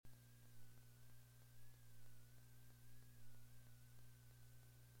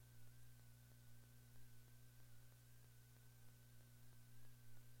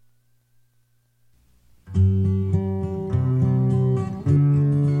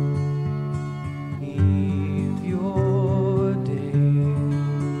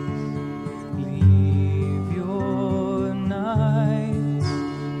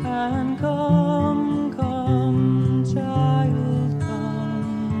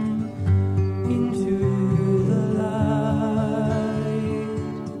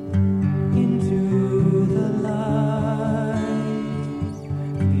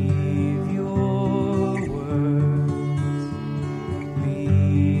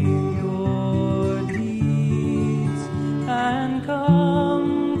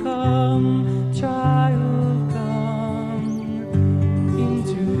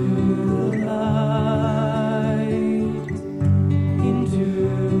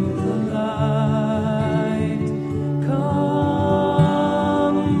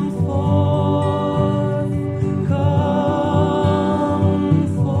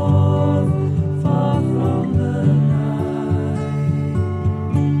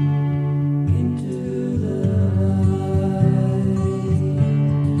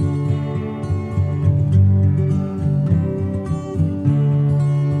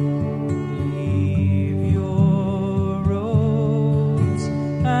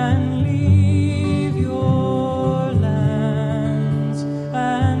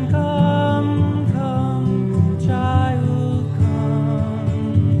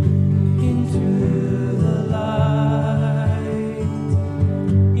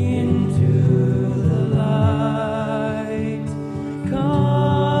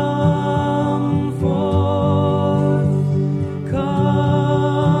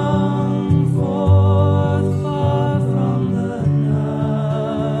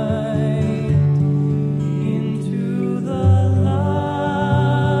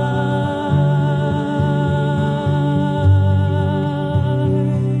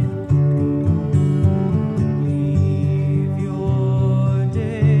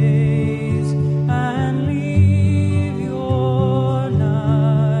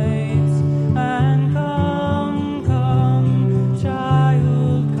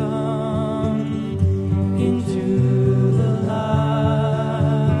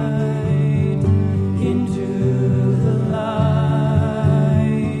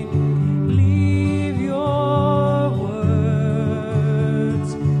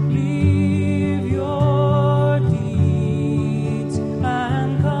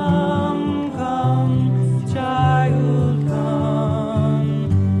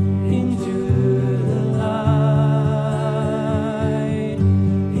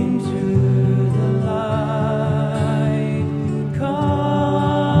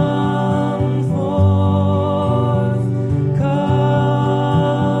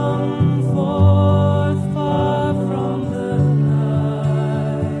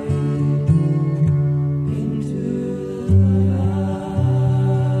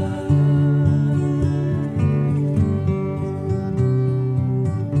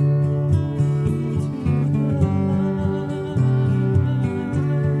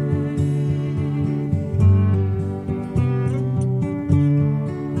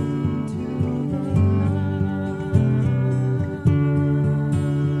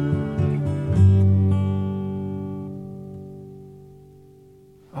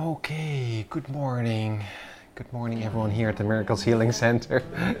Good morning, everyone here at the Miracles Healing Center.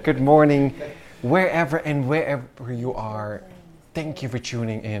 Good morning, wherever you are. Thank you for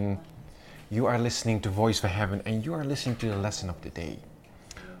tuning in. You are listening to Voice for Heaven, and you are listening to the lesson of the day.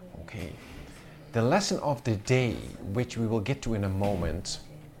 Okay, the lesson of the day, which we will get to in a moment,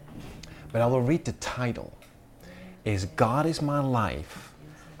 but I will read the title, is God is my life.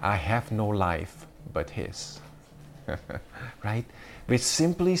 I have no life but His. Right? Which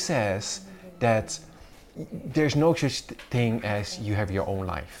simply says that there's no such thing as you have your own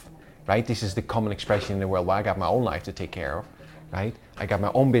life, right? This is the common expression in the world. Well, I got my own life to take care of, right? I got my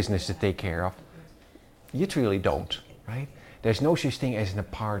own business to take care of. You truly don't, right? There's no such thing as an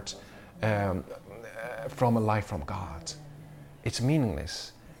apart from a life from God. It's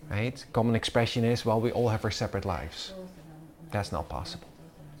meaningless, right? Common expression is, well, we all have our separate lives. That's not possible,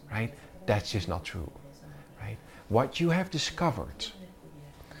 right? That's just not true, right? What you have discovered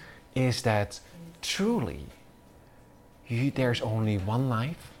is that truly, there's only one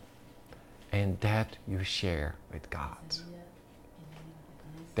life, and that you share with God.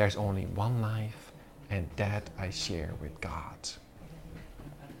 There's only one life, and that I share with God.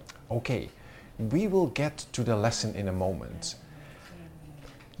 Okay, we will get to the lesson in a moment.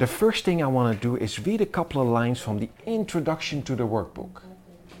 The first thing I want to do is read a couple of lines from the introduction to the workbook.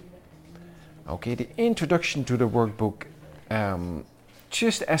 Okay, the introduction to the workbook,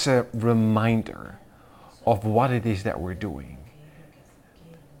 just as a reminder of what it is that we're doing.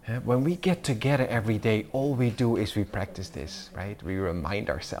 When we get together every day, all we do is we practice this, right? We remind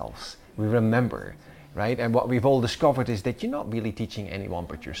ourselves, we remember, right? And what we've all discovered is that you're not really teaching anyone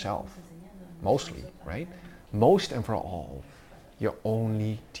but yourself, mostly, right? Most and for all, you're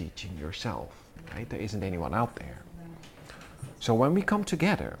only teaching yourself, right? There isn't anyone out there. So when we come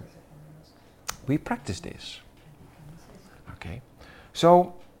together, we practice this, okay?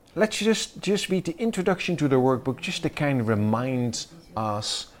 So let's just read the introduction to the workbook, just to kind of remind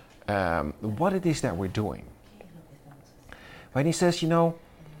us what it is that we're doing. When he says, the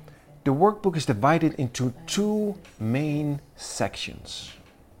workbook is divided into two main sections.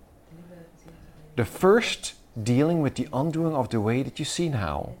 The first dealing with the undoing of the way that you see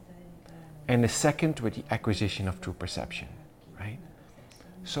now, and the second with the acquisition of true perception, right?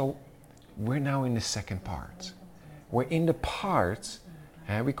 So we're now in the second part. We're in the part,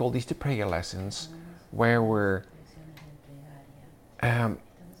 we call these the prayer lessons, where we're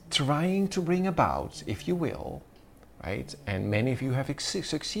trying to bring about, if you will, right, and many of you have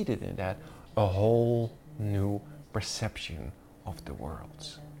succeeded in that, a whole new perception of the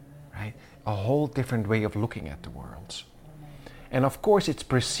world, right? A whole different way of looking at the world. And of course it's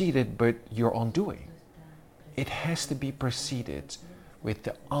preceded by your undoing. It has to be preceded with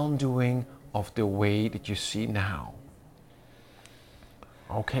the undoing of the way that you see now.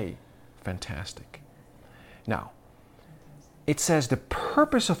 Okay, fantastic. Now, it says the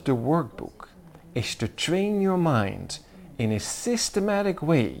purpose of the workbook is to train your mind in a systematic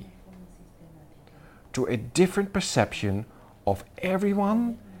way to a different perception of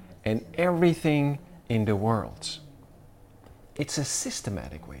everyone and everything in the world. It's a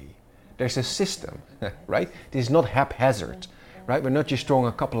systematic way. There's a system, right? This is not haphazard, right? We're not just throwing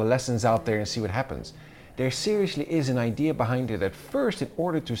a couple of lessons out there and see what happens. There seriously is an idea behind it that first, in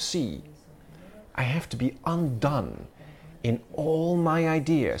order to see, I have to be undone in all my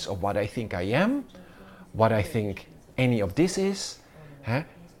ideas of what I think I am, what I think any of this is,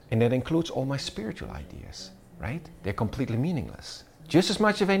 and that includes all my spiritual ideas, right? They're completely meaningless, just as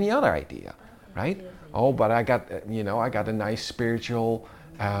much as any other idea, right? Oh, but I got a nice spiritual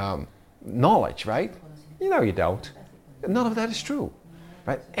knowledge, right? You don't. None of that is true.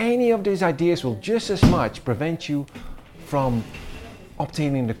 Right? Any of these ideas will just as much prevent you from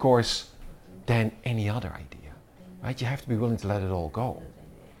obtaining the course than any other idea. Right? You have to be willing to let it all go.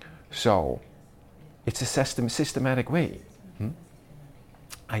 So, it's a systematic way.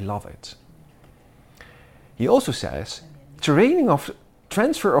 I love it. He also says,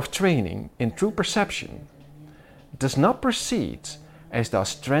 transfer of training in true perception does not proceed as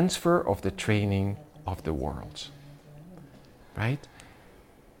does transfer of the training of the world. Right?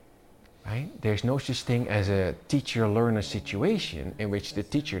 Right? There's no such thing as a teacher-learner situation in which the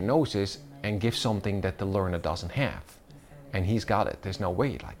teacher knows this and gives something that the learner doesn't have. And he's got it. There's no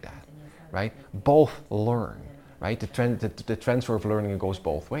way like that. Right? Both learn. Right? The transfer of learning goes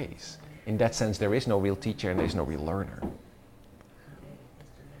both ways. In that sense, there is no real teacher and there is no real learner.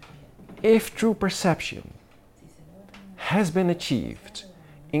 If true perception has been achieved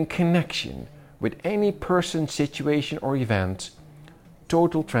in connection with any person, situation, or event,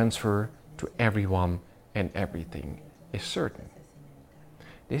 total transfer to everyone and everything is certain.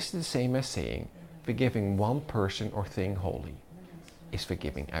 This is the same as saying forgiving one person or thing wholly is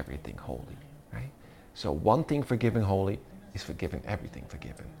forgiving everything wholly, right? So one thing forgiving wholly is forgiving everything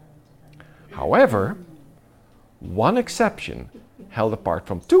forgiven. However, one exception held apart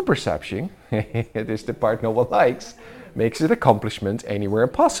from two perception, it is the part no one likes, makes it accomplishment anywhere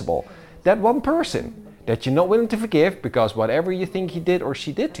possible. That one person that you're not willing to forgive because whatever you think he did or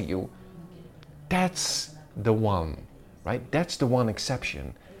she did to you, that's the one, right? That's the one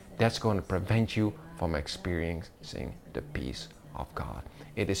exception that's going to prevent you from experiencing the peace of God.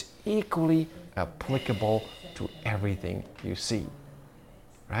 It is equally applicable to everything you see,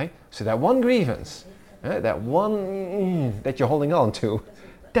 right? So that one grievance, that one that you're holding on to,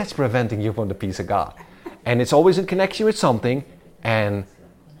 that's preventing you from the peace of God. And it's always in connection with something, and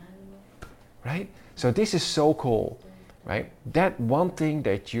right? So this is so cool, right? That one thing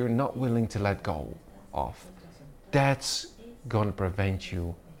that you're not willing to let go of, that's going to prevent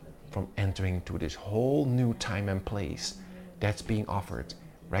you from entering to this whole new time and place that's being offered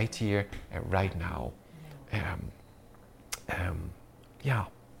right here and right now. Yeah.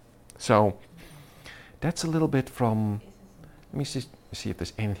 So that's a little bit from, let me just see if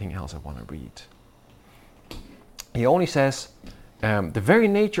there's anything else I want to read. He only says, the very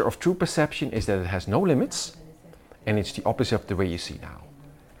nature of true perception is that it has no limits, and it's the opposite of the way you see now,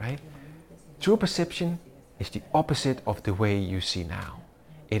 right? True perception is the opposite of the way you see now.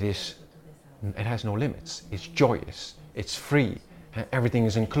 It has no limits. It's joyous. It's free. Everything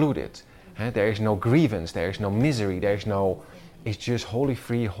is included. There is no grievance. There is no misery. It's just wholly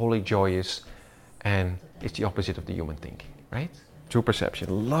free, wholly joyous, and it's the opposite of the human thinking, right? True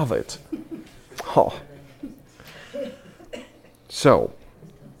perception. Love it. Oh. So,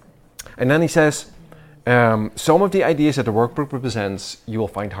 and then he says, some of the ideas that the workbook represents you will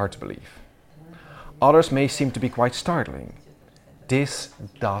find hard to believe. Others may seem to be quite startling. This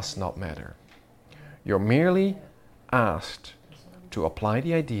does not matter. You're merely asked to apply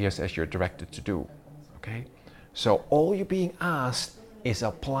the ideas as you're directed to do. Okay? So all you're being asked is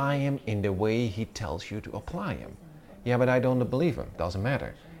apply him in the way he tells you to apply him. Yeah, but I don't believe him. Doesn't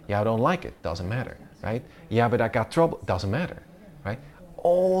matter. Yeah, I don't like it. Doesn't matter. Right? Yeah, but I got trouble. Doesn't matter. Right?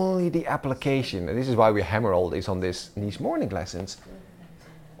 Only the application, and this is why we hammer all this on these morning lessons,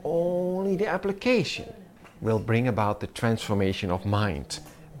 only the application will bring about the transformation of mind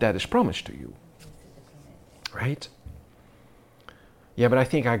that is promised to you. Right? Yeah, but I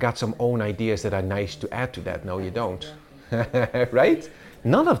think I got some own ideas that are nice to add to that. No, you don't. Right?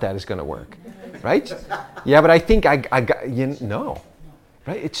 None of that is going to work. Right? Yeah, but I think I got, no.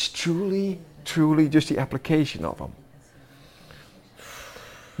 Right? It's truly just the application of them.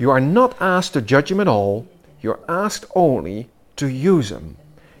 You are not asked to judge them at all. You're asked only to use them.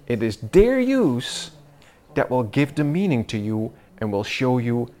 It is their use that will give the meaning to you and will show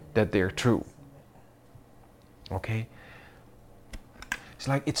you that they're true. Okay? It's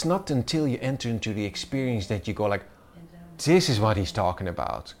like, it's not until you enter into the experience that you go like, this is what he's talking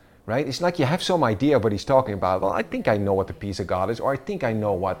about, right? It's like you have some idea of what he's talking about. Well, I think I know what the peace of God is, or I think I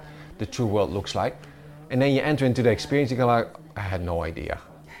know what the true world looks like. And then you enter into the experience, you go like, I had no idea.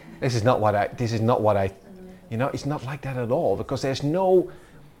 This is not what I, it's not like that at all, because there's no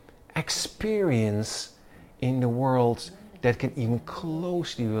experience in the world that can even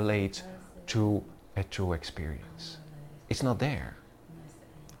closely relate to a true experience. It's not there.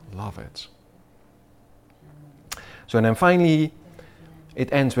 Love it. So and then finally,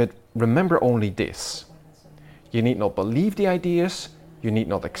 it ends with, remember only this. You need not believe the ideas, you need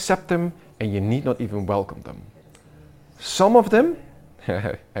not accept them, and you need not even welcome them. Some of them,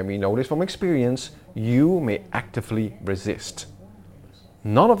 and we know this from experience, you may actively resist.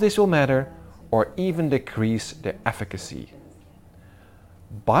 None of this will matter or even decrease their efficacy.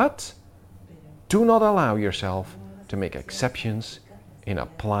 But do not allow yourself to make exceptions in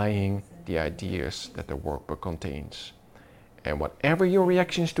applying the ideas that the workbook contains. And whatever your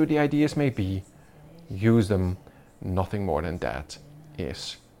reactions to the ideas may be, use them. Nothing more than that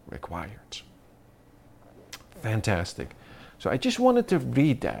is required. Fantastic. So I just wanted to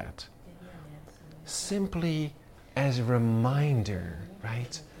read that simply as a reminder,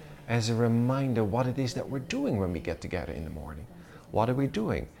 right? As a reminder what it is that we're doing when we get together in the morning. What are we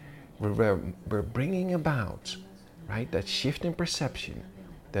doing? We're bringing about, right, that shift in perception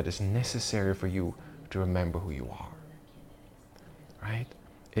that is necessary for you to remember who you are, right?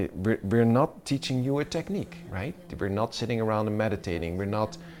 We're not teaching you a technique, right? We're not sitting around and meditating. We're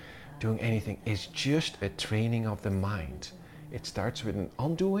not doing anything. It's just a training of the mind. It starts with an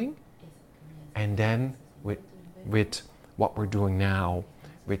undoing, and then with what we're doing now,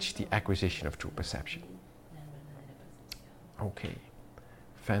 which is the acquisition of true perception. Okay,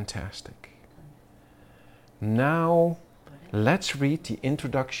 fantastic. Now, let's read the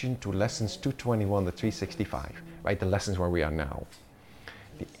introduction to lessons 221 to 365, right? The lessons where we are now.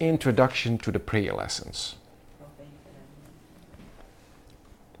 The introduction to the prayer lessons.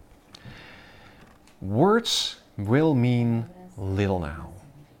 Words will mean little now,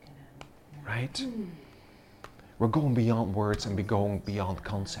 right? We're going beyond words and we're going beyond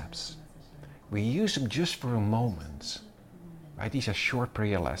concepts. We use them just for a moment, right? These are short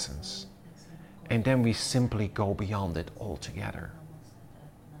prayer lessons. And then we simply go beyond it altogether.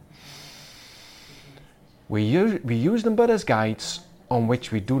 We use them but as guides on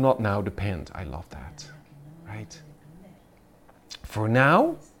which we do not now depend. I love that, right? For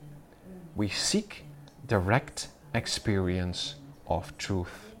now, we seek direct experience of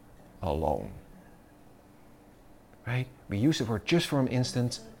truth alone. Right? We use it for just for an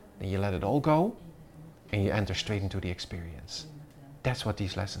instant, then you let it all go, and you enter straight into the experience. That's what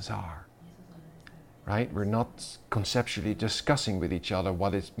these lessons are. Right? We're not conceptually discussing with each other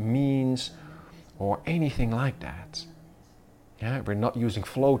what it means or anything like that. Yeah? We're not using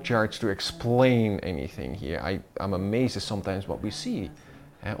flowcharts to explain anything here. I'm amazed at sometimes what we see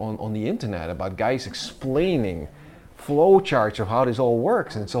on the internet about guys explaining flowcharts of how this all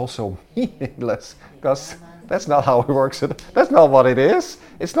works, and it's also meaningless because that's not how it works. That's not what it is.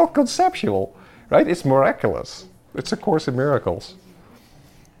 It's not conceptual, right? It's miraculous. It's a Course in Miracles.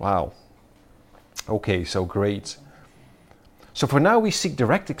 Wow. Okay, so great. So for now we seek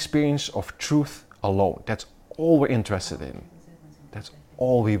direct experience of truth alone. That's all we're interested in. That's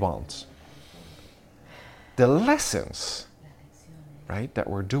all we want. The lessons, right, that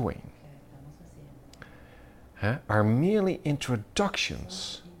we're doing are merely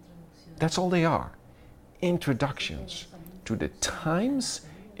introductions. That's all they are. Introductions to the times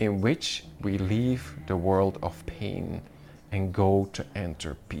in which we leave the world of pain and go to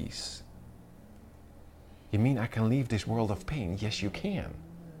enter peace. You mean I can leave this world of pain? Yes, you can.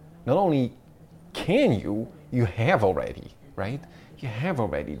 Not only can you have already, right? You have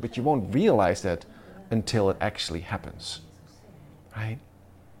already, but you won't realize that until it actually happens, right?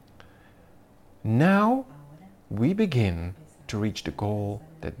 Now we begin to reach the goal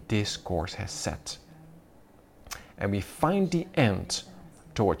that this course has set. And we find the end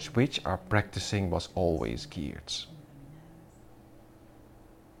towards which our practicing was always geared.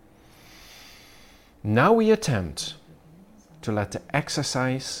 Now we attempt to let the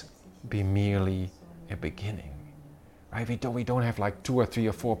exercise be merely a beginning. Right? We don't have like 2 or 3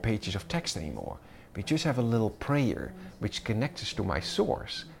 or 4 pages of text anymore. We just have a little prayer which connects us to my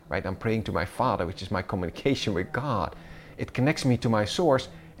source. Right? I'm praying to my Father, which is my communication with God. It connects me to my source,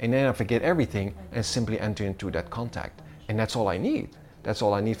 and then I forget everything and simply enter into that contact. And that's all I need. That's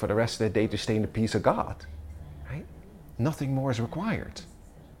all I need for the rest of the day to stay in the peace of God. Right? Nothing more is required.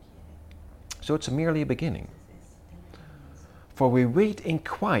 So it's merely a beginning. For we wait in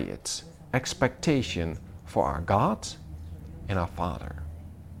quiet expectation for our God and our Father.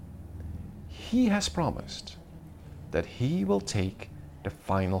 He has promised that He will take the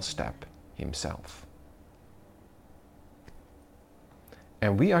final step Himself.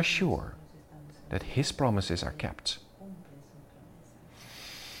 And we are sure that His promises are kept.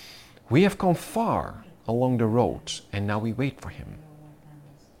 We have come far along the road and now we wait for Him.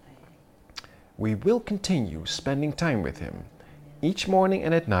 We will continue spending time with Him each morning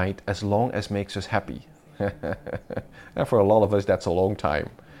and at night as long as makes us happy. And for a lot of us that's a long time,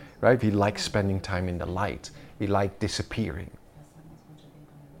 right? We like spending time in the light. We like disappearing.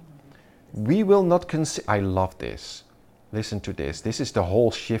 We will not consider, I love this. Listen to this. This is the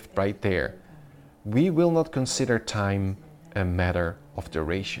whole shift right there. We will not consider time a matter of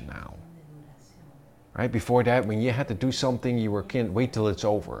duration now. Right? Before that, when you had to do something, you can't wait till it's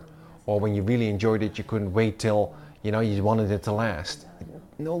over. Or when you really enjoyed it, you couldn't wait till, you wanted it to last. It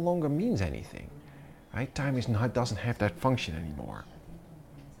no longer means anything. Right? Time doesn't have that function anymore.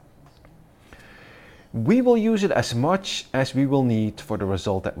 We will use it as much as we will need for the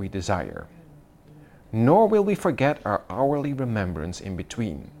result that we desire. Nor will we forget our hourly remembrance in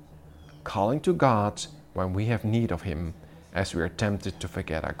between, calling to God when we have need of Him, as we are tempted to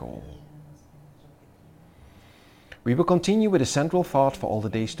forget our goal. We will continue with a central thought for all the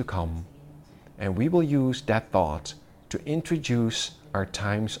days to come, and we will use that thought to introduce our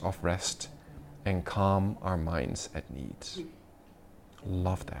times of rest and calm our minds at need.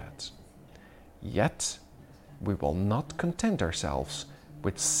 Love that. Yet, we will not content ourselves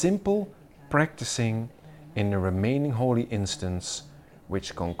with simple practicing in the remaining holy instants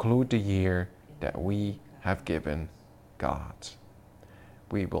which conclude the year that we have given God.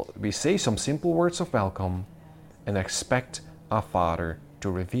 We say some simple words of welcome and expect our Father to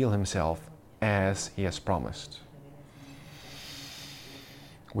reveal Himself as he has promised.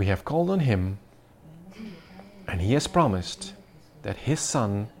 We have called on him, and he has promised that his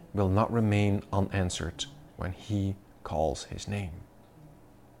Son will not remain unanswered when he calls his name.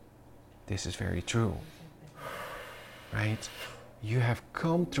 This is very true, right? You have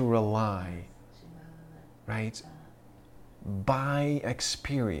come to rely, right, by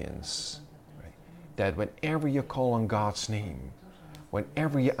experience, right, that whenever you call on God's name,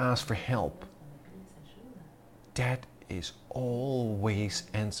 whenever you ask for help, that is always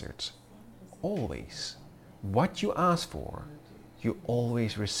answered. Always. What you ask for, you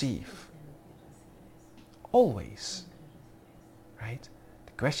always receive. Always. Right?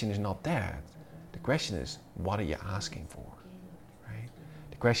 The question is not that. The question is, what are you asking for? Right?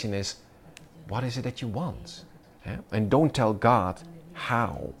 The question is, what is it that you want? Yeah? And don't tell God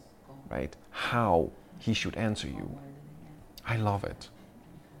how, right? How he should answer you. I love it.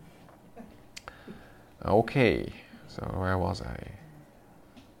 Okay, so where was I?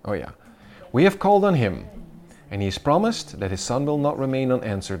 Oh yeah. We have called on him, and he has promised that his Son will not remain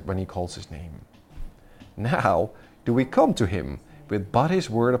unanswered when he calls his name. Now do we come to him with but his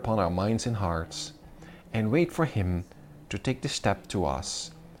word upon our minds and hearts, and wait for him to take the step to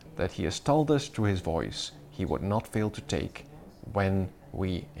us that he has told us through his voice he would not fail to take when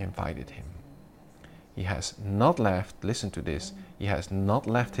we invited him. He has not left, listen to this, he has not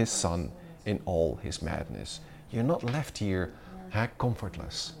left his Son in all his madness. You're not left here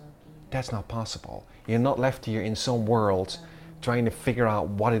comfortless. That's not possible. You're not left here in some world trying to figure out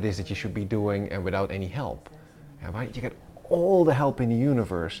what it is that you should be doing and without any help. Right? You get all the help in the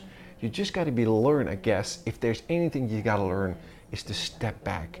universe. You just got to learn, I guess, if there's anything you got to learn, is to step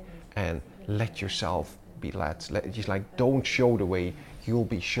back and let yourself be led. Just like, don't show the way, you'll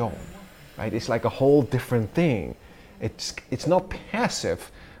be shown. Right? It's like a whole different thing. It's not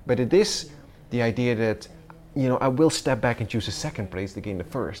passive, but it is the idea that, I will step back and choose a second place to gain the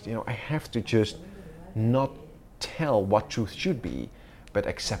first. I have to just not tell what truth should be, but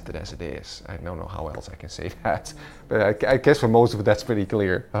accept it as it is. I don't know how else I can say that, but I guess for most of it that's pretty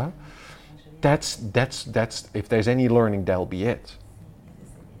clear. Huh? That's if there's any learning, that'll be it.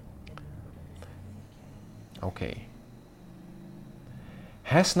 Okay.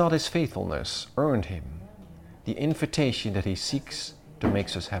 Has not his faithfulness earned him the invitation that he seeks to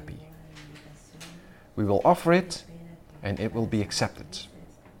make us happy? We will offer it, and it will be accepted.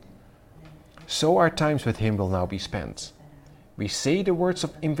 So our times with him will now be spent. We say the words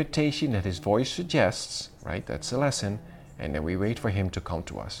of invitation that his voice suggests, right? That's the lesson, and then we wait for him to come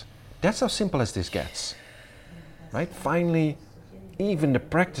to us. That's how simple as this gets, right? Finally, even the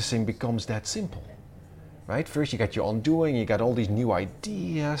practicing becomes that simple, right? First you got your undoing, you got all these new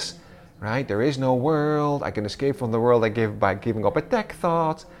ideas, right? There is no world, I can escape from the world by giving up a tech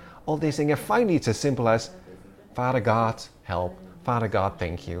thought, all these things, and finally it's as simple as, Father God, help, Father God,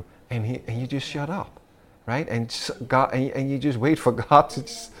 thank you, and you just shut up, right? And God, and you just wait for God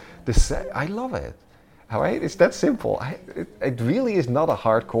to say, I love it, all right? It's that simple. It really is not a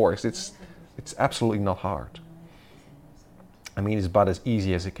hard course. It's absolutely not hard. I mean, it's about as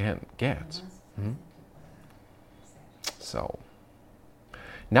easy as it can get. So,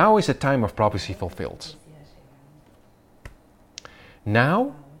 now is the time of prophecy fulfilled.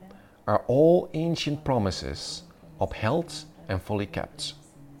 Now are all ancient promises upheld and fully kept.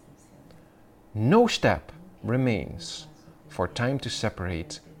 No step remains for time to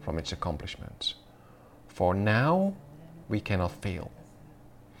separate from its accomplishment. For now we cannot fail.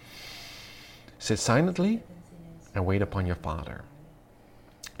 Sit silently and wait upon your Father.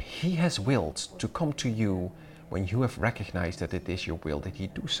 He has willed to come to you when you have recognized that it is your will that he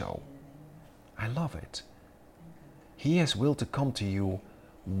do so. I love it. He has willed to come to you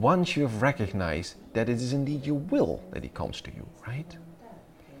once you have recognized that it is indeed your will that he comes to you, right?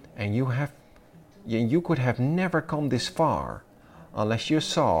 And you could have never come this far unless you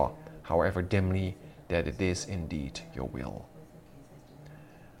saw, however dimly, that it is indeed your will.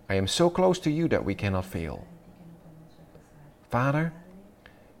 I am so close to you that we cannot fail. Father,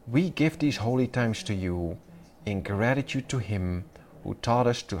 we give these holy times to you in gratitude to him who taught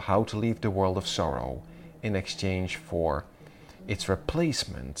us how to leave the world of sorrow in exchange for its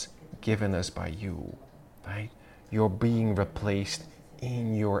replacement given us by you, right? You're being replaced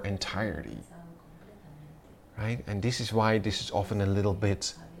in your entirety, right? And this is why this is often a little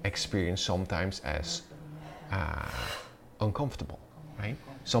bit experienced sometimes as uncomfortable, right?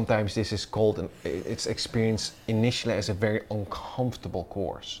 Sometimes this is called, it's experienced initially as a very uncomfortable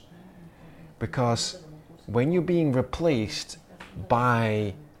course, because when you're being replaced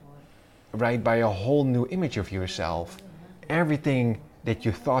by a whole new image of yourself, everything that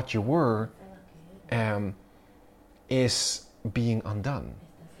you thought you were is being undone,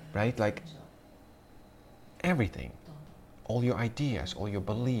 right? Like everything, all your ideas, all your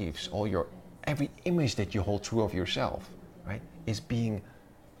beliefs, every image that you hold true of yourself, right, is being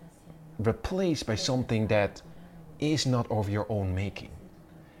replaced by something that is not of your own making.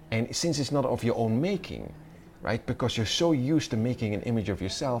 And since it's not of your own making, right, because you're so used to making an image of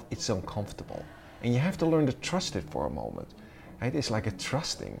yourself, it's uncomfortable. And you have to learn to trust it for a moment, right? It's like a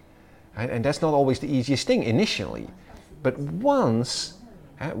trusting. Right? And that's not always the easiest thing initially. But once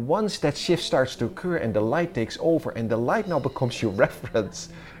that shift starts to occur and the light takes over and the light now becomes your reference,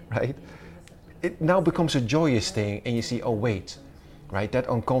 right? It now becomes a joyous thing and you see, oh wait, right? That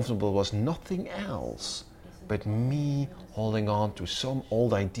uncomfortable was nothing else but me holding on to some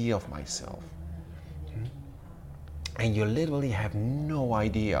old idea of myself. And you literally have no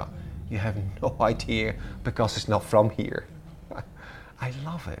idea. You have no idea because it's not from here. I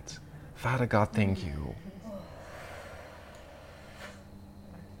love it. Father God, thank you.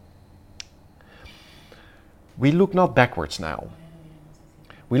 We look not backwards now.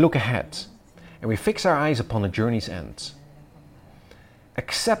 We look ahead and we fix our eyes upon the journey's end.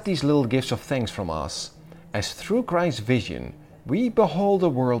 Accept these little gifts of thanks from us as through Christ's vision we behold a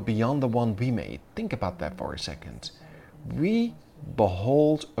world beyond the one we made. Think about that for a second. We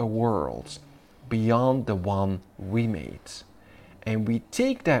behold a world beyond the one we made. And we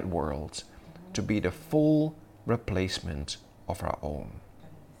take that world to be the full replacement of our own.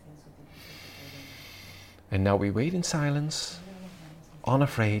 And now we wait in silence,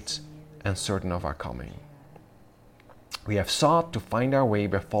 unafraid and certain of our coming. We have sought to find our way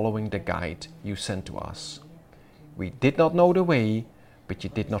by following the guide you sent to us. We did not know the way, but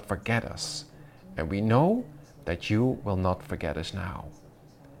you did not forget us. And we know that you will not forget us now.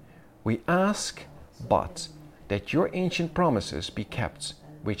 We ask but that your ancient promises be kept,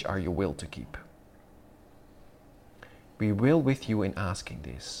 which are your will to keep. We will with you in asking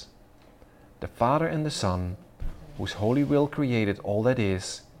this. The Father and the Son, whose holy will created all that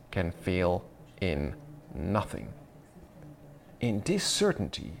is, can fail in nothing. In this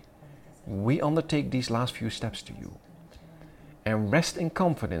certainty, we undertake these last few steps to you, and rest in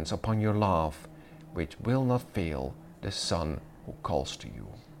confidence upon your love, which will not fail the Son who calls to you.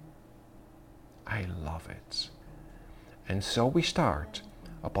 I love it. And so we start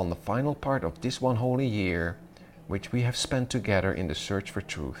upon the final part of this one holy year, which we have spent together in the search for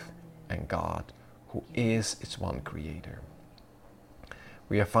truth and God, who is its one creator.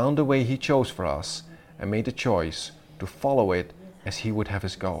 We have found the way He chose for us and made the choice to follow it as He would have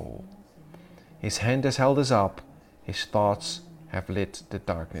us go. His hand has held us up, His thoughts have lit the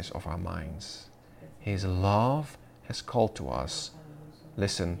darkness of our minds. His love has called to us,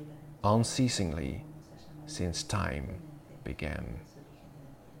 listen, unceasingly, since time began.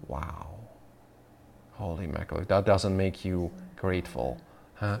 Wow. Holy mackerel, that doesn't make you grateful.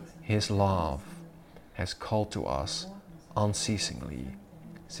 Huh? His love has called to us unceasingly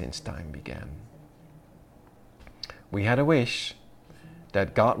since time began. We had a wish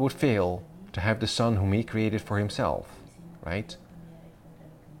that God would fail to have the Son whom He created for Himself, right?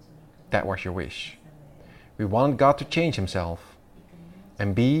 That was your wish. We wanted God to change Himself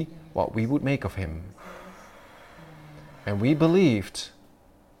and be what we would make of Him. And we believed,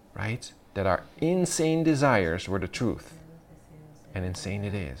 right, that our insane desires were the truth. And insane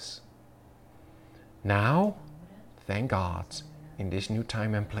it is. Now, thank God, in this new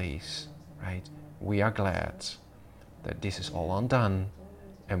time and place, right, we are glad that this is all undone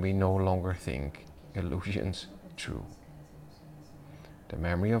and we no longer think illusions true. The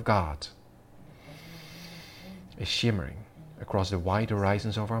memory of God is shimmering across the wide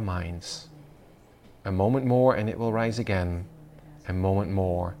horizons of our minds. A moment more and it will rise again. A moment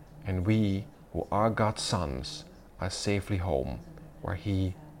more and we, who are God's sons, are safely home where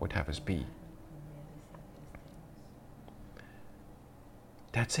He would have us be.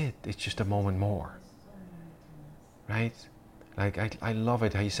 That's it. It's just a moment more. Right? Like, I love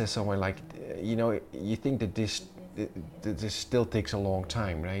it how He says somewhere like, you think that this still takes a long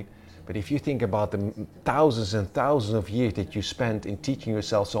time, right? But if you think about the thousands and thousands of years that you spent in teaching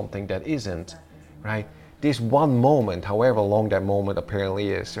yourself something that isn't, right? This one moment, however long that moment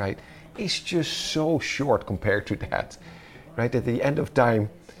apparently is, right? It's just so short compared to that, right? At the end of time,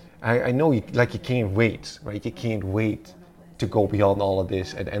 I know you can't wait, right? You can't wait to go beyond all of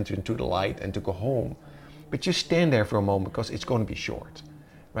this and enter into the light and to go home. But just stand there for a moment because it's going to be short,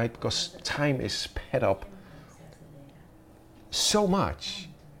 right? Because time is sped up so much,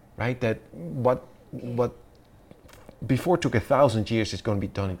 right? That what before took 1,000 years is going to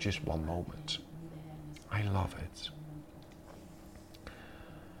be done in just one moment. I love it.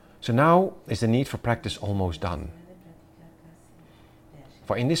 So now is the need for practice almost done.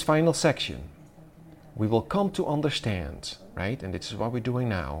 For in this final section, we will come to understand, right, and this is what we're doing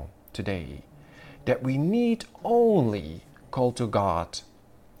now, today, that we need only call to God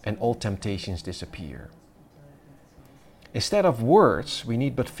and all temptations disappear. Instead of words, we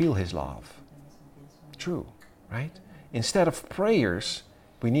need but feel His love. True, right? Instead of prayers,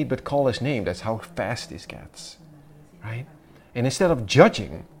 we need but call His name. That's how fast this gets, right? And instead of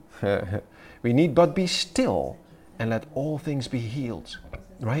judging, we need but be still and let all things be healed,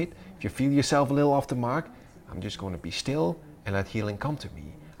 right? If you feel yourself a little off the mark, I'm just going to be still and let healing come to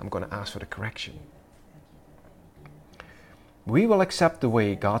me. I'm going to ask for the correction. We will accept the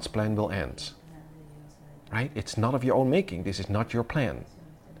way God's plan will end, right? It's not of your own making. This is not your plan,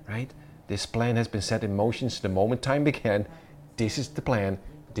 right? This plan has been set in motion since the moment time began. This is the plan.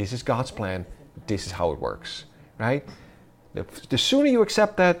 This is God's plan. This is how it works, right? The sooner you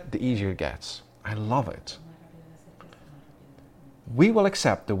accept that, the easier it gets. I love it. We will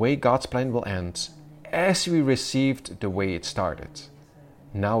accept the way God's plan will end as we received the way it started.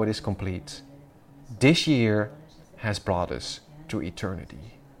 Now it is complete. This year has brought us to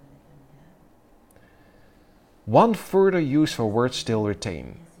eternity. One further use for words still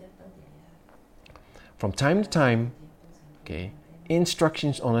retain. From time to time,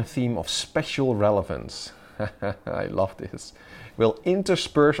 instructions on a theme of special relevance, I love this, will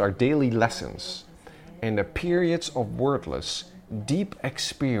intersperse our daily lessons and the periods of wordless, deep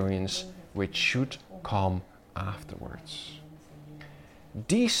experience which should come afterwards.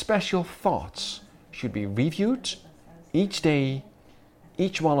 These special thoughts should be reviewed each day,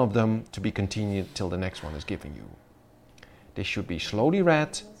 each one of them to be continued till the next one is given you. They should be slowly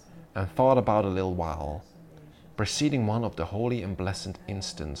read and thought about a little while, preceding one of the holy and blessed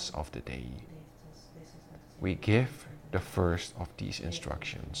instants of the day. We give the first of these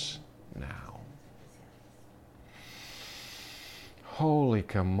instructions now. Holy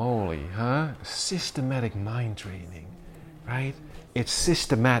camole, huh? Systematic mind training, right? It's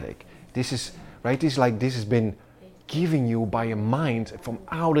systematic. This is, right? This is like this has been given you by a mind from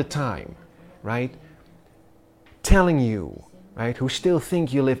out of time, right? Telling you, right, who still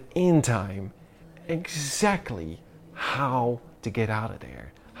think you live in time, exactly how to get out of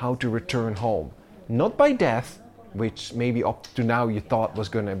there, how to return home. Not by death, which maybe up to now you thought was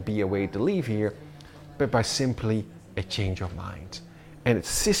going to be a way to leave here, but by simply a change of mind. And it's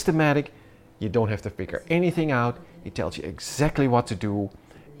systematic. You don't have to figure anything out. It tells you exactly what to do,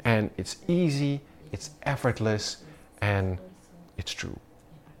 and it's easy, it's effortless, and it's true.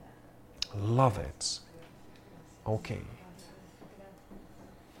 Love it. Okay.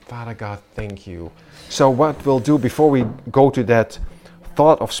 Father God, thank you. So what we'll do before we go to that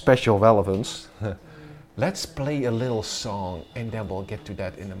thought of special relevance, let's play a little song and then we'll get to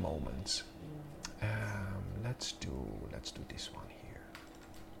that in a moment. Let's do this one here.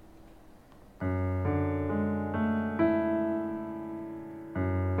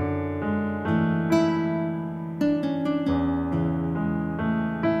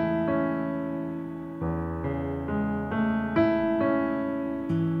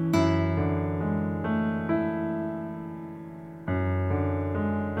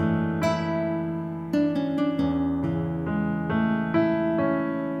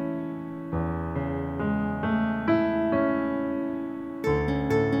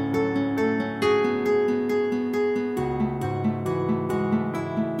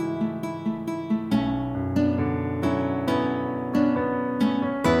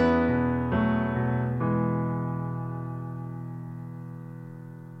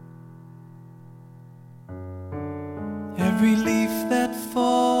 Every leaf that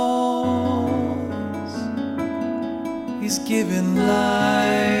falls is given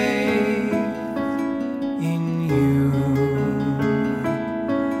life in you.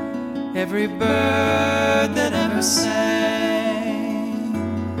 Every bird that ever sang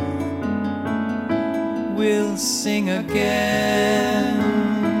will sing again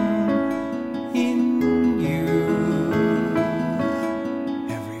in you.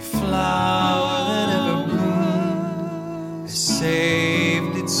 Every flower that ever bloomed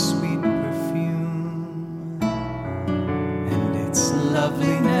saved its sweet perfume and its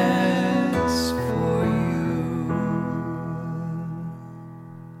loveliness for you.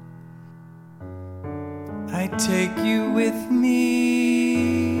 I take you with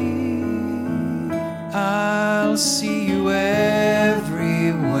me, I'll see you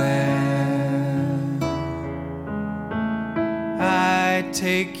everywhere. I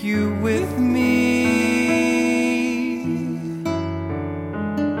take you with me,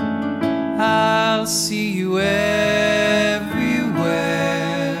 I'll see you everywhere.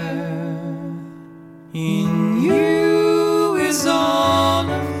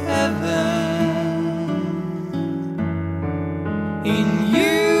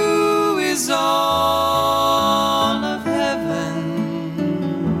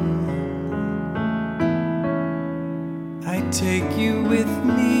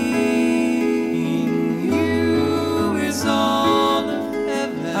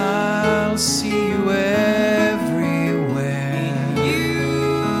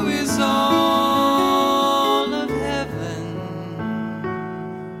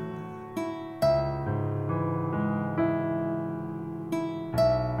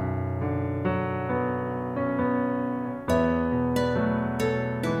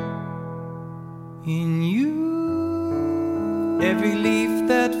 every leaf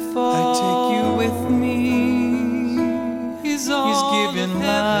that falls. I take you with me. He's given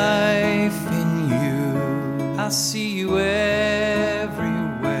life in you. I'll see you everywhere.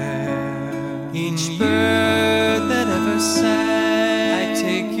 Each bird that ever sang, I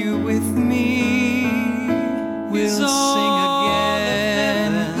take you with me. We'll sing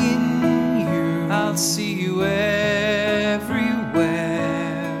again in you. I'll see you everywhere.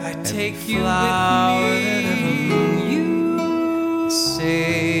 I take you with me. You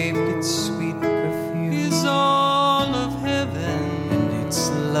saved its sweet perfume. Is all of heaven and its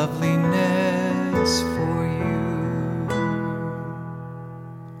loveliness for you.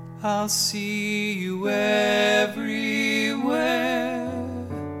 I'll see you everywhere.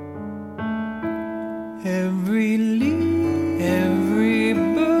 Every leaf, every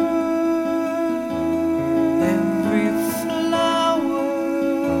bird, every flower,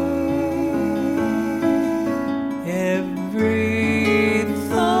 every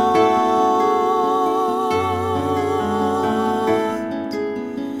thought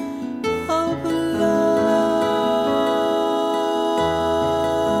of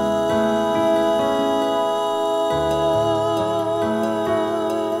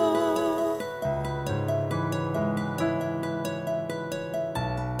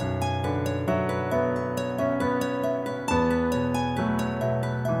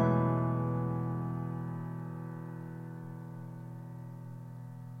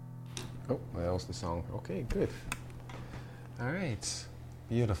Oh, that was the song. Okay, good. All right,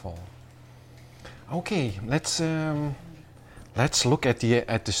 beautiful. Okay, let's look at the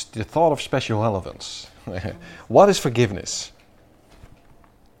thought of special relevance. What is forgiveness?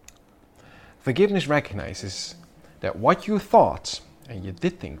 Forgiveness recognizes that what you thought, and you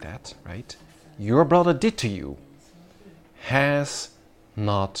did think that, right, your brother did to you, has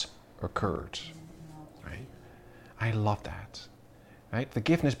not occurred. Right? I love that. Right?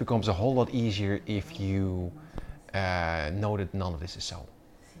 Forgiveness becomes a whole lot easier if you know that none of this is so.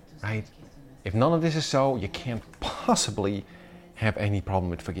 Right? If none of this is so, you can't possibly have any problem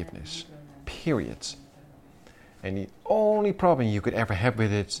with forgiveness. Period. And the only problem you could ever have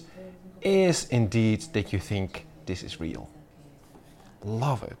with it is indeed that you think this is real.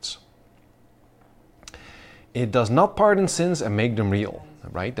 Love it. It does not pardon sins and make them real.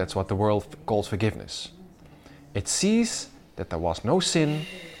 Right? That's what the world calls forgiveness. It sees that there was no sin,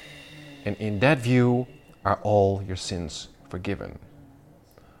 and in that view are all your sins forgiven.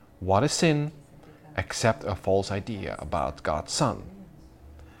 What is sin? Except a false idea about God's Son.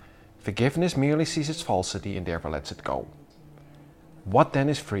 Forgiveness merely sees its falsity and therefore lets it go. What then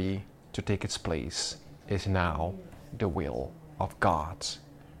is free to take its place is now the will of God.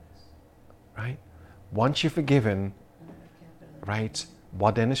 Right? Once you're forgiven, right,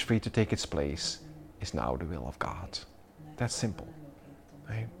 what then is free to take its place is now the will of God. That's simple.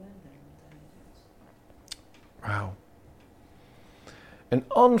 Right? Wow. An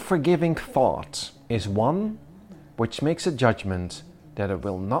unforgiving thought is one which makes a judgment that it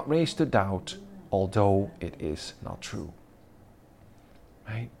will not raise to doubt, although it is not true.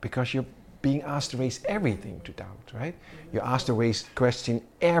 Right? Because you're being asked to raise everything to doubt, right? You're asked to question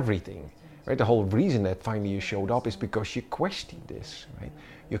everything. Right? The whole reason that finally you showed up is because you questioned this, right?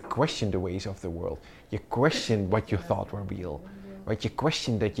 You questioned the ways of the world. You questioned what you thought were real, right? You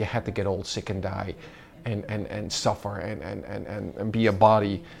questioned that you had to get old, sick, and die, and suffer, and be a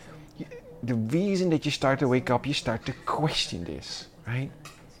body. The reason that you start to wake up, you start to question this, right?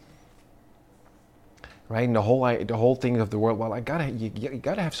 Right? And the whole thing of the world. Well, you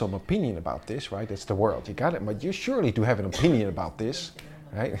gotta have some opinion about this, right? It's the world. But you surely do have an opinion about this,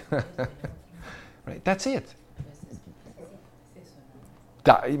 right? Right? That's it.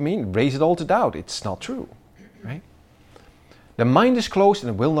 Raise it all to doubt. It's not true, right? The mind is closed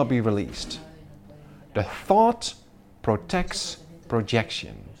and will not be released. The thought protects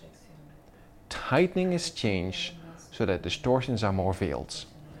projection. Tightening is change so that distortions are more veiled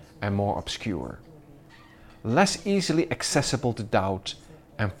and more obscure, less easily accessible to doubt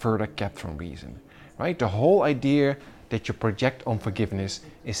and further kept from reason. Right? The whole idea that you project on forgiveness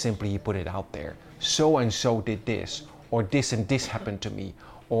is simply you put it out there. So and so did this, or this and this happened to me,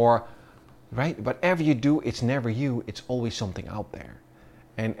 or right? Whatever you do, it's never you, it's always something out there.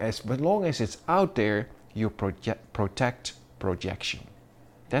 And as long as it's out there, you protect projection.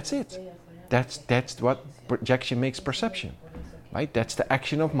 That's it. That's what projection makes perception. Right? That's the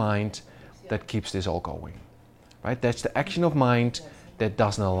action of mind that keeps this all going. Right? That's the action of mind that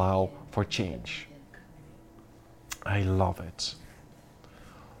doesn't allow for change. I love it.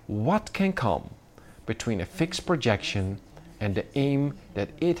 What can come between a fixed projection and the aim that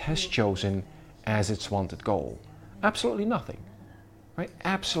it has chosen as its wanted goal? Absolutely nothing. Right?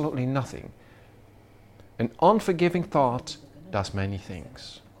 Absolutely nothing. An unforgiving thought does many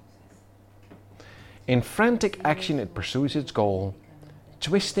things. In frantic action, it pursues its goal,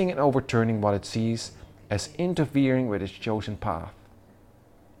 twisting and overturning what it sees as interfering with its chosen path.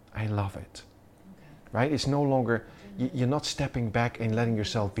 I love it. Right? It's no longer, you're not stepping back and letting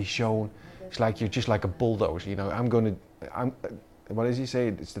yourself be shown. It's like you're just like a bulldozer. You know, what does he say?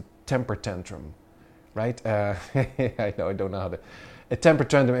 It's the temper tantrum, right? I don't know how to. A temper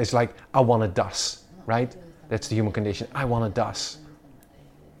tantrum is like, I want a DAS, right? That's the human condition. I want a DAS.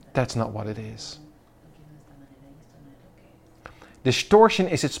 That's not what it is. Distortion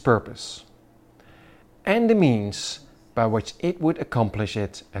is its purpose, and the means by which it would accomplish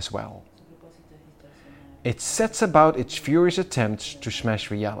it as well. It sets about its furious attempts to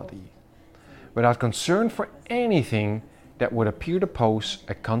smash reality, without concern for anything that would appear to pose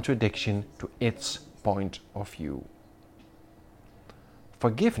a contradiction to its point of view.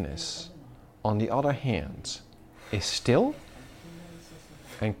 Forgiveness, on the other hand, is still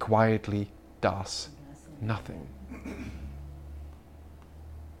and quietly does nothing.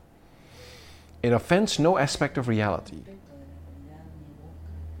 It offends no aspect of reality,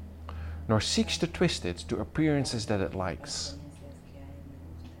 nor seeks to twist it to appearances that it likes.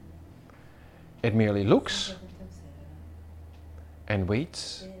 It merely looks and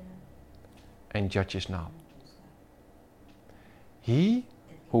waits and judges not. He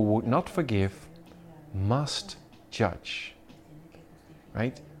who would not forgive must judge.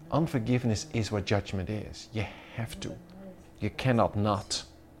 Right? Unforgiveness is what judgment is. You have to. You cannot not.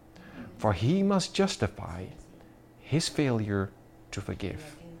 For he must justify his failure to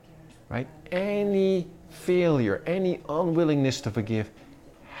forgive. Right? Any failure, any unwillingness to forgive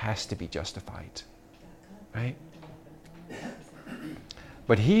has to be justified. Right?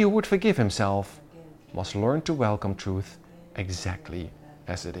 But he who would forgive himself must learn to welcome truth exactly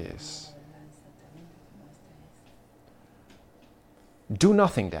as it is. Do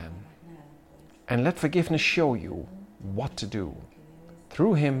nothing then, and let forgiveness show you what to do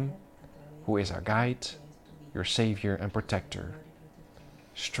through him who is our guide, your Savior and Protector,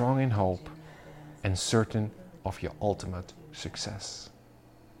 strong in hope and certain of your ultimate success.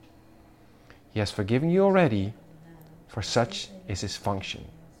 He has forgiven you already, for such is his function,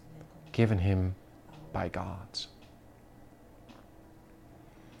 given him by God.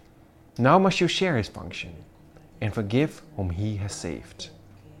 Now must you share his function and forgive whom he has saved,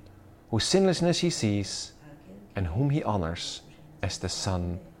 whose sinlessness he sees and whom he honors as the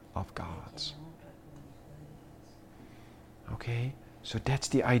Son of God. Okay, so that's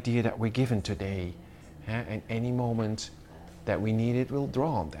the idea that we're given today. And any moment that we need it, we'll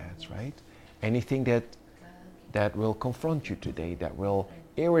draw on that, right? Anything that will confront you today, that will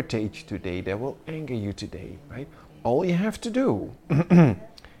irritate you today, that will anger you today, right? All you have to do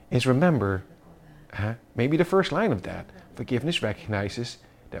is remember, maybe the first line of that, forgiveness recognizes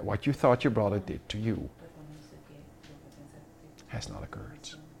that what you thought your brother did to you has not occurred.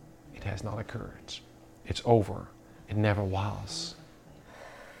 It has not occurred. It's over. It never was.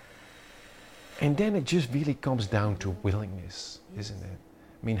 And then it just really comes down to willingness, isn't it?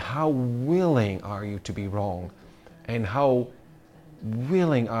 I mean, how willing are you to be wrong? And how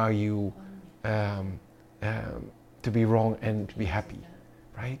willing are you to be wrong and to be happy,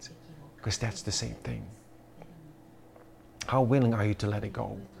 right? Because that's the same thing. How willing are you to let it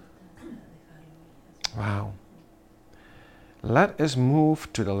go? Wow. Let us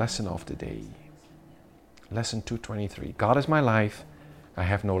move to the lesson of the day. Lesson 223. God is my life. I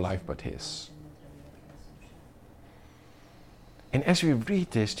have no life but his. And as we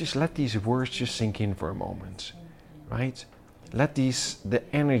read this, just let these words just sink in for a moment, right? Let the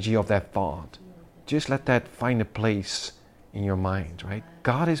energy of that thought, just let that find a place in your mind, right?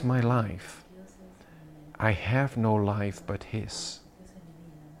 God is my life. I have no life but his.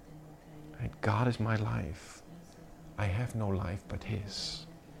 Right? God is my life. I have no life but his.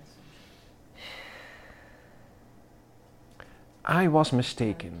 I was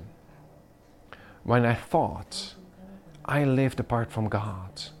mistaken when I thought I lived apart from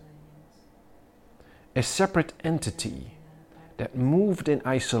God, a separate entity that moved in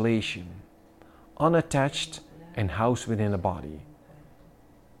isolation, unattached and housed within a body.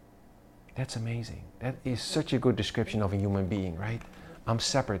 That's amazing. That is such a good description of a human being, right? I'm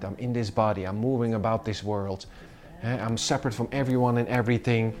separate. I'm in this body. I'm moving about this world. I'm separate from everyone and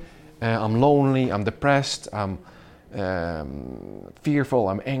everything. I'm lonely. I'm depressed. I'm fearful.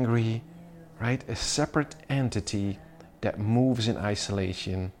 I'm angry, right? A separate entity that moves in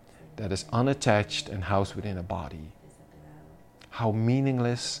isolation, that is unattached and housed within a body. How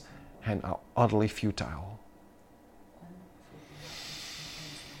meaningless and how utterly futile.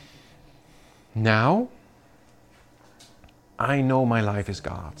 Now, I know my life is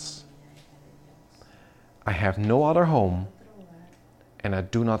God's. I have no other home, and I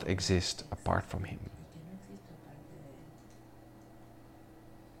do not exist apart from Him.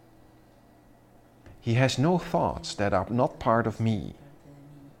 He has no thoughts that are not part of me,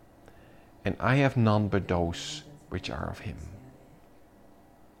 and I have none but those which are of Him.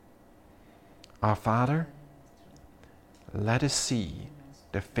 Our Father, let us see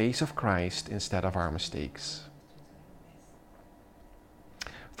the face of Christ instead of our mistakes.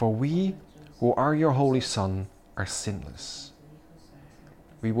 For we who are your Holy Son are sinless.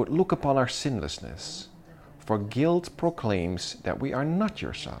 We would look upon our sinlessness, for guilt proclaims that we are not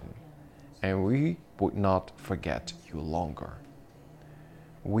your Son, and we would not forget you longer.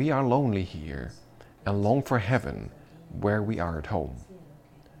 We are lonely here and long for heaven where we are at home.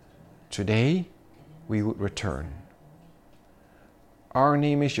 Today we would return. Our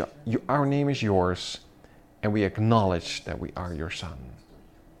name is yours, and we acknowledge that we are your Son.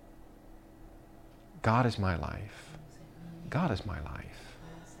 God is my life. God is my life.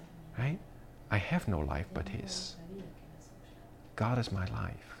 Right? I have no life but His. God is my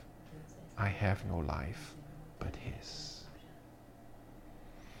life. I have no life but His.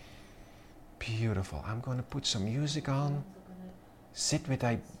 Beautiful. I'm going to put some music on. Sit with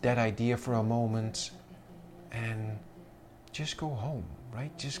that idea for a moment and just go home,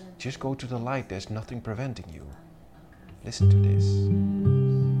 right? Just go to the light. There's nothing preventing you. Listen to this.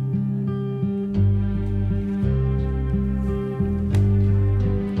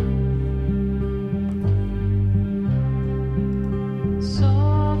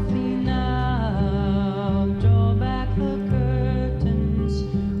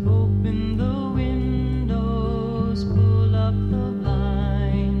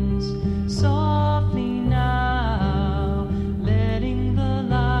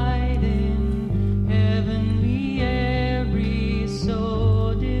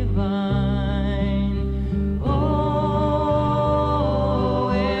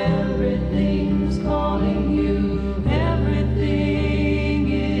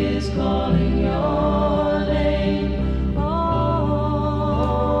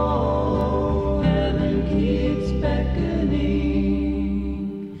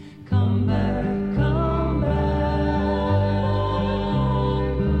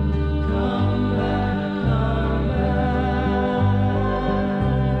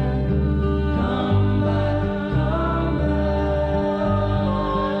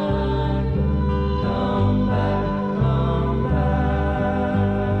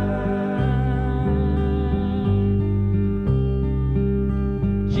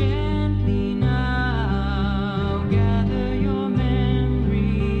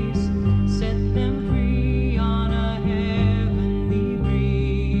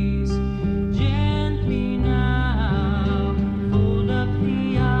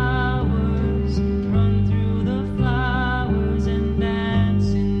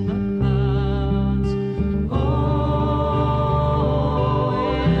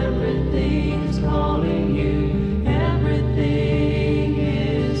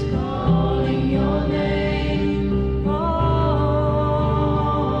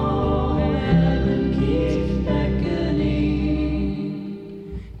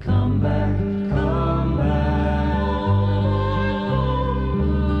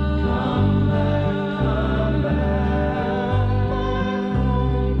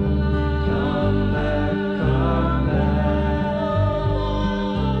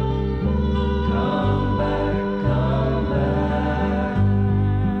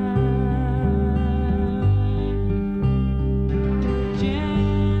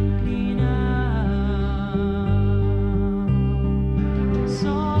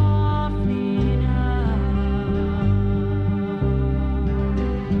 Softly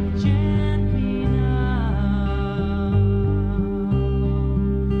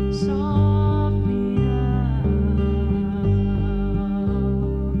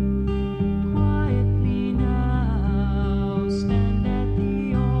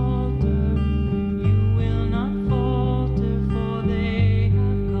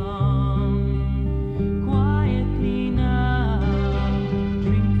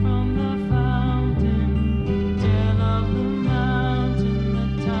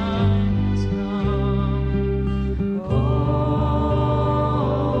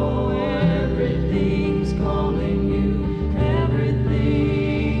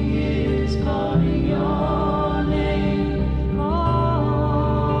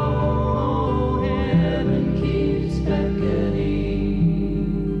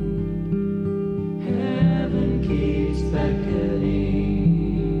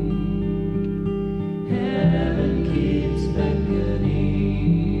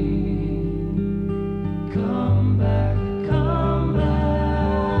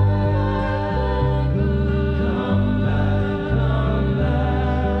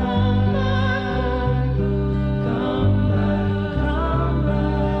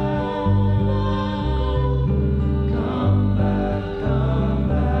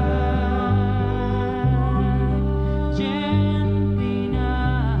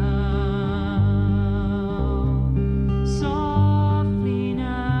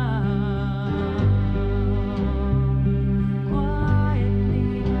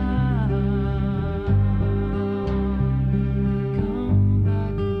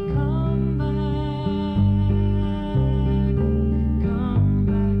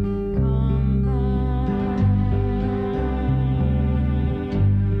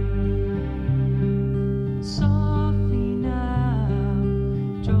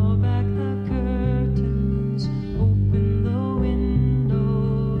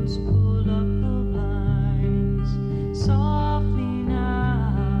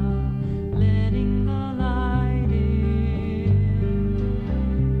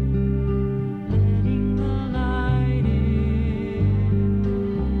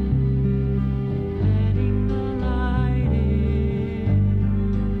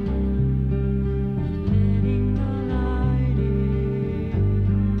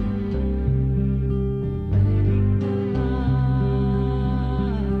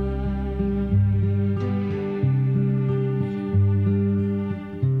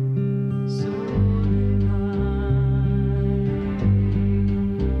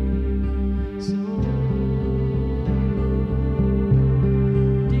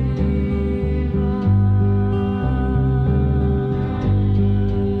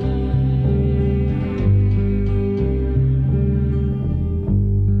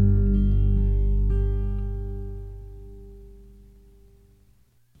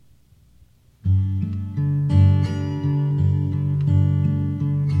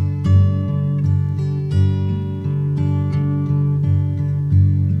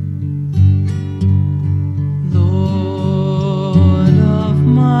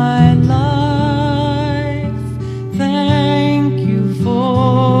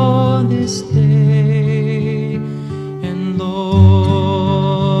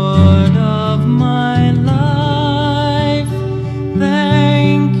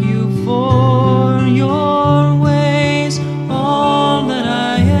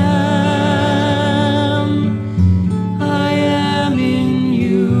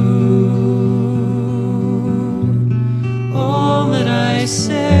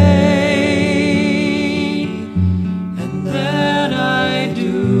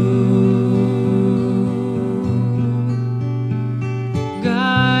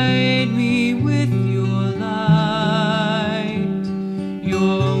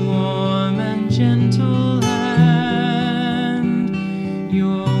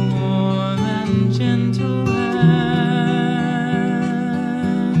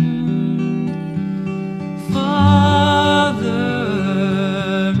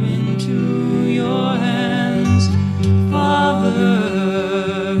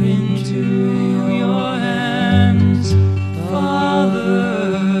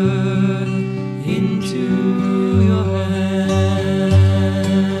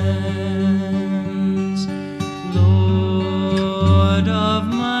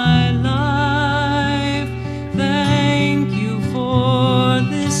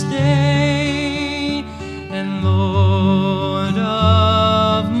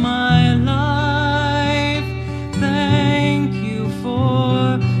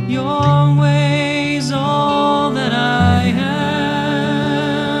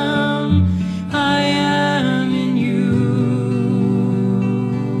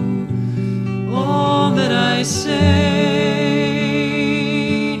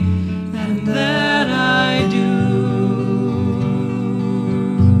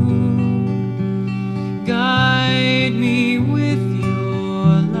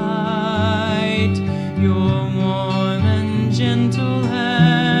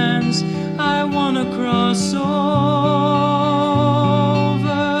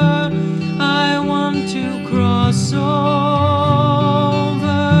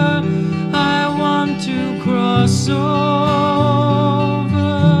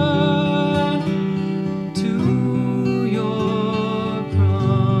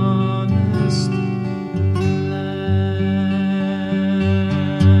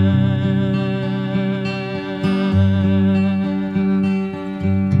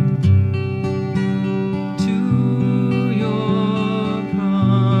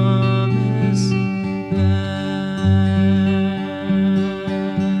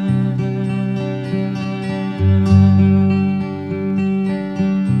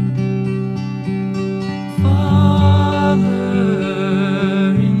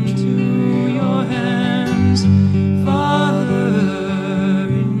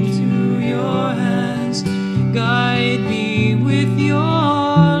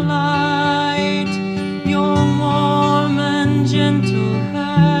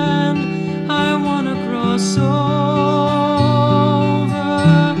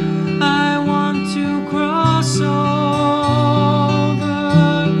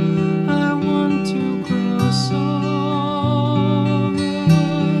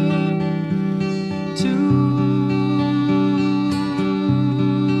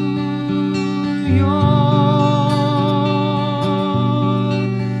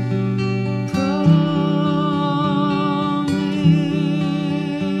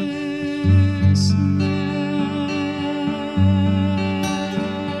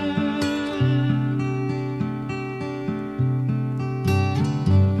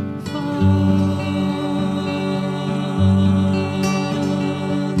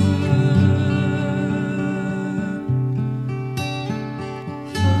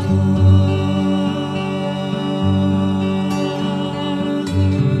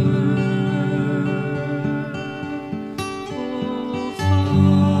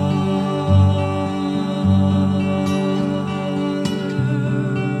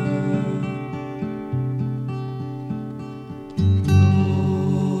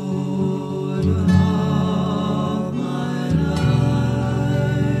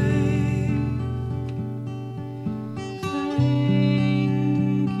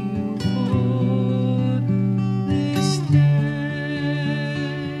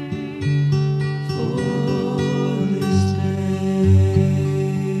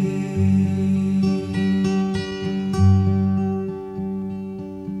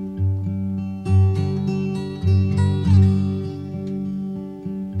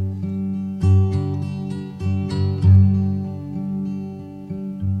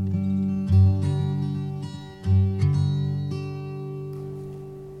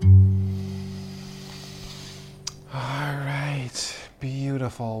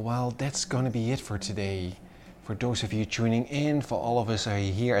Wonderful. Well, that's going to be it for today. For those of you tuning in, for all of us who are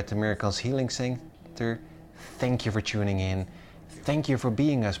here at the Miracles Healing Center, thank you for tuning in. Thank you for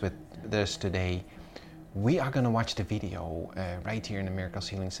being with us today. We are going to watch the video right here in the Miracles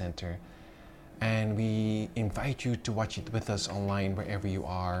Healing Center. And we invite you to watch it with us online wherever you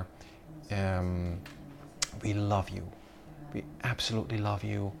are. We love you. We absolutely love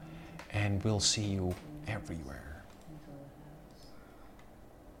you. And we'll see you everywhere.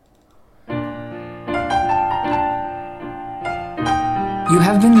 You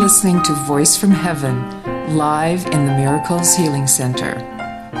have been listening to Voice from Heaven, live in the Miracles Healing Center.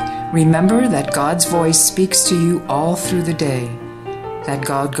 Remember that God's voice speaks to you all through the day, that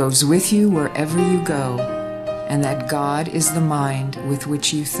God goes with you wherever you go, and that God is the mind with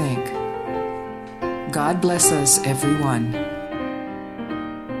which you think. God bless us, everyone.